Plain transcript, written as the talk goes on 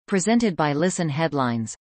Presented by Listen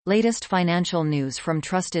Headlines. Latest financial news from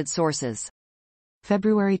trusted sources.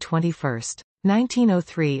 February 21,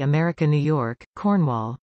 1903 America, New York,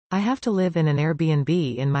 Cornwall. I have to live in an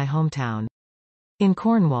Airbnb in my hometown. In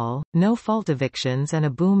Cornwall, no-fault evictions and a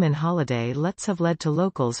boom in holiday lets have led to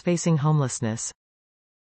locals facing homelessness.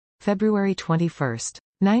 February 21,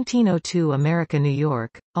 1902 America, New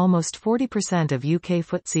York. Almost 40% of UK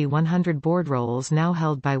FTSE 100 board roles now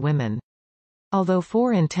held by women. Although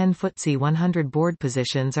 4 in 10 FTSE 100 board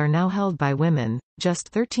positions are now held by women, just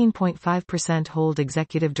 13.5% hold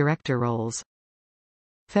executive director roles.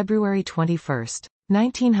 February 21,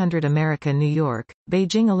 1900 America, New York.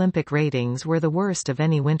 Beijing Olympic ratings were the worst of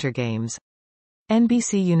any Winter Games.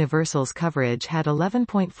 NBC Universal's coverage had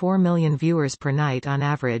 11.4 million viewers per night on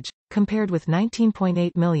average, compared with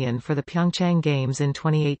 19.8 million for the Pyeongchang Games in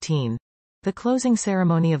 2018. The closing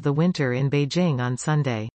ceremony of the winter in Beijing on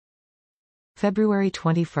Sunday. February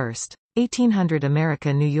 21, 1800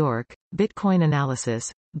 America, New York. Bitcoin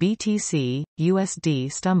analysis. BTC,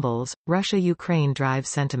 USD stumbles, Russia-Ukraine drives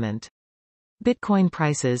sentiment. Bitcoin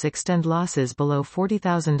prices extend losses below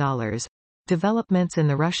 $40,000. Developments in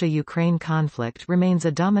the Russia-Ukraine conflict remains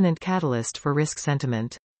a dominant catalyst for risk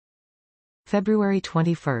sentiment. February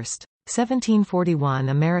 21, 1741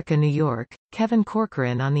 America, New York. Kevin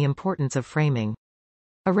Corcoran on the importance of framing.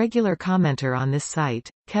 A regular commenter on this site,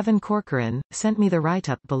 Kevin Corcoran, sent me the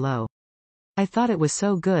write-up below. I thought it was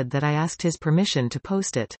so good that I asked his permission to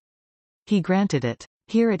post it. He granted it.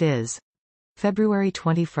 Here it is. February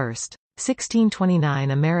 21,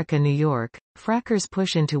 1629 America, New York. Frackers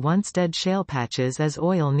push into once-dead shale patches as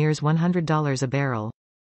oil nears $100 a barrel.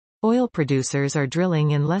 Oil producers are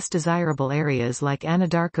drilling in less desirable areas like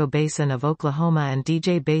Anadarko Basin of Oklahoma and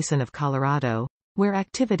DJ Basin of Colorado, where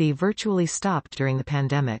activity virtually stopped during the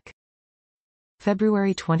pandemic.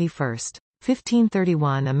 February 21,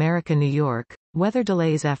 1531 America, New York. Weather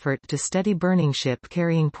delays effort to steady burning ship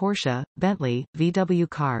carrying Porsche, Bentley, VW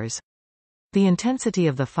cars. The intensity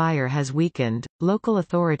of the fire has weakened, local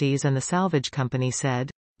authorities and the salvage company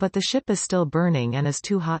said, but the ship is still burning and is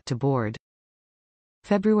too hot to board.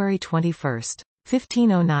 February 21,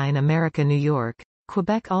 1509 America, New York.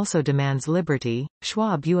 Quebec also demands liberty.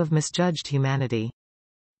 Schwab view of misjudged humanity.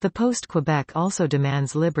 The Post Quebec also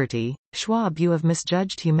demands liberty. Schwab view of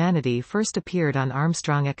misjudged humanity first appeared on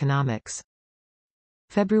Armstrong Economics.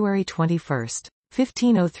 February 21,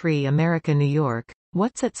 1503 America, New York.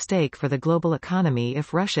 What's at stake for the global economy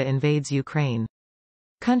if Russia invades Ukraine?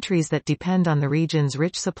 Countries that depend on the region's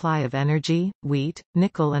rich supply of energy, wheat,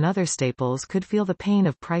 nickel and other staples could feel the pain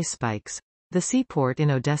of price spikes. The seaport in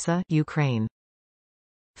Odessa, Ukraine.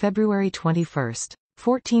 February 21,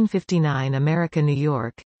 1459 America, New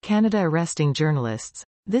York. Canada arresting journalists.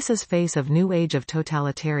 This is face of new age of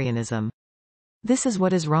totalitarianism. This is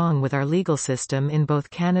what is wrong with our legal system in both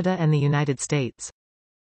Canada and the United States.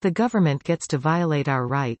 The government gets to violate our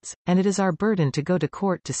rights, and it is our burden to go to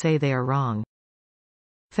court to say they are wrong.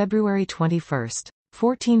 February 21,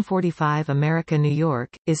 1445 America, New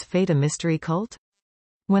York. Is fate a mystery cult?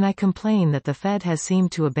 When I complain that the Fed has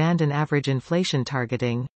seemed to abandon average inflation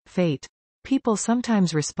targeting, fate, people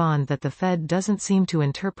sometimes respond that the Fed doesn't seem to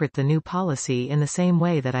interpret the new policy in the same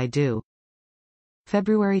way that I do.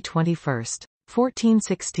 February 21,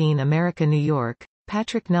 1416 America, New York.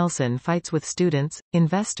 Patrick Nelson fights with students,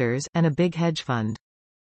 investors, and a big hedge fund.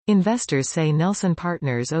 Investors say Nelson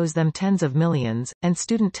Partners owes them tens of millions, and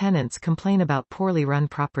student tenants complain about poorly run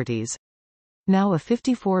properties. Now a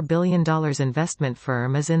 $54 billion investment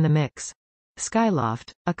firm is in the mix.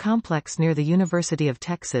 Skyloft, a complex near the University of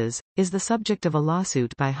Texas, is the subject of a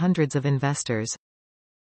lawsuit by hundreds of investors.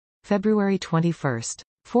 February 21,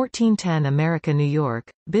 1410 America, New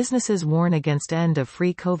York. Businesses warn against end of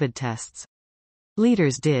free COVID tests.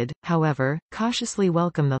 Leaders did, however, cautiously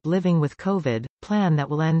welcome the living with COVID plan that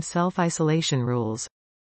will end self-isolation rules.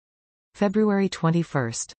 February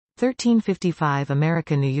 21, 1355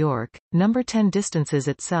 America, New York. Number 10 distances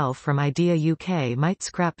itself from IDEA UK might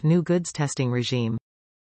scrap new goods testing regime.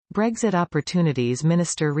 Brexit Opportunities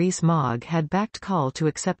Minister Rees-Mogg had backed call to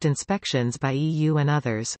accept inspections by EU and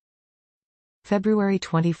others. February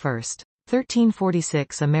 21,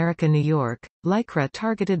 1346 America, New York. Lycra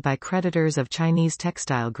targeted by creditors of Chinese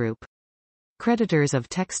textile group. Creditors of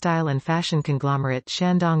textile and fashion conglomerate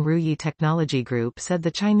Shandong Ruyi Technology Group said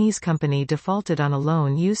the Chinese company defaulted on a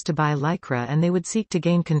loan used to buy Lycra and they would seek to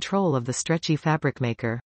gain control of the stretchy fabric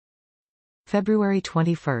maker. February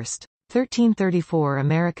 21, 1334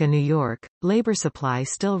 America, New York. Labor supply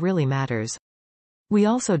still really matters. We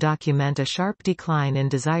also document a sharp decline in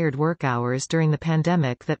desired work hours during the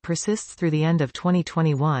pandemic that persists through the end of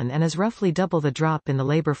 2021 and is roughly double the drop in the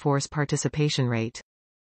labor force participation rate.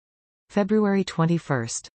 February 21.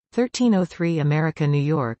 1303 America, New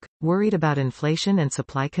York, worried about inflation and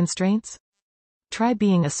supply constraints? Try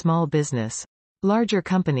being a small business. Larger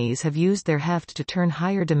companies have used their heft to turn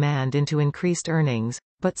higher demand into increased earnings,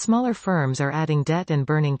 but smaller firms are adding debt and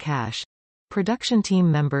burning cash. Production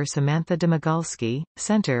team member Samantha Demagalski,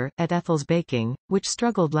 Center, at Ethel's Baking, which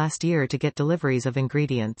struggled last year to get deliveries of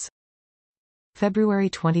ingredients. February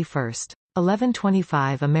 21.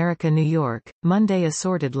 1125 America, New York, Monday.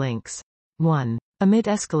 Assorted links. 1. Amid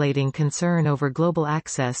escalating concern over global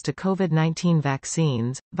access to COVID-19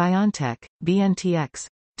 vaccines, BioNTech, BNTX,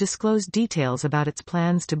 disclosed details about its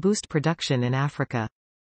plans to boost production in Africa.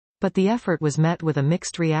 But the effort was met with a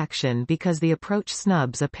mixed reaction because the approach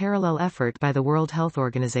snubs a parallel effort by the World Health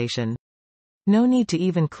Organization. No need to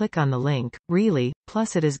even click on the link, really,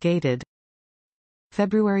 plus it is gated.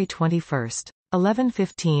 February 21.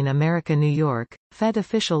 1115 America, New York, Fed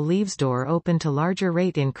official leaves door open to larger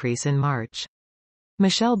rate increase in March.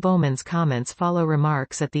 Michelle Bowman's comments follow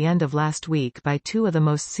remarks at the end of last week by two of the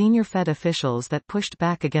most senior Fed officials that pushed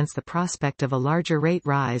back against the prospect of a larger rate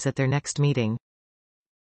rise at their next meeting.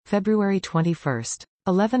 February 21.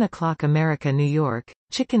 11 o'clock America, New York,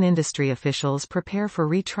 chicken industry officials prepare for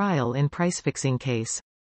retrial in price-fixing case.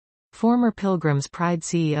 Former Pilgrim's Pride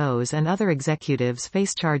CEOs and other executives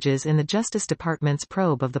face charges in the Justice Department's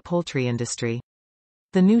probe of the poultry industry.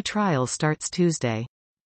 The new trial starts Tuesday.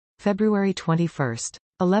 February 21.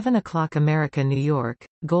 11 o'clock America, New York,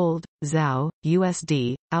 gold, ZAO,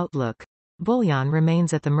 USD, outlook. Bullion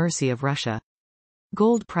remains at the mercy of Russia.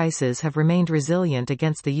 Gold prices have remained resilient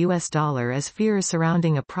against the US dollar as fears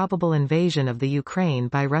surrounding a probable invasion of the Ukraine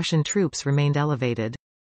by Russian troops remained elevated.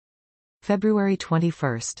 February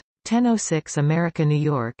 21. 10:06 America, New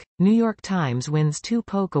York, New York Times wins 2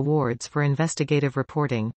 Polk Awards for investigative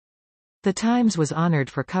reporting. The Times was honored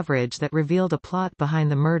for coverage that revealed a plot behind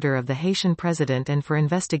the murder of the Haitian president and for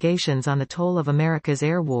investigations on the toll of America's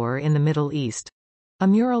air war in the Middle East. A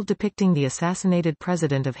mural depicting the assassinated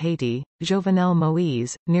president of Haiti, Jovenel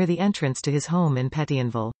Moïse, near the entrance to his home in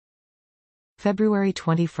Pétionville. February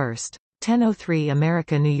 21. 10:03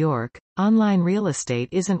 America, New York, online real estate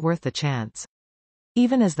isn't worth the chance.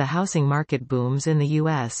 Even as the housing market booms in the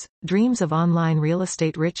U.S., dreams of online real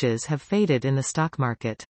estate riches have faded in the stock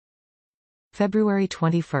market. February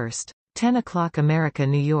 21. 10 o'clock America,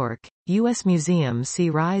 New York, U.S. museums see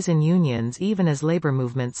rise in unions even as labor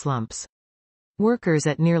movement slumps. Workers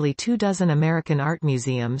at nearly 24 American art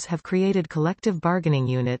museums have created collective bargaining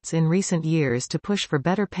units in recent years to push for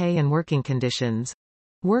better pay and working conditions.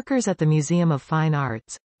 Workers at the Museum of Fine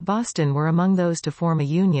Arts, Boston were among those to form a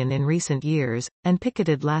union in recent years, and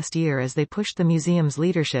picketed last year as they pushed the museum's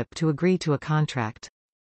leadership to agree to a contract.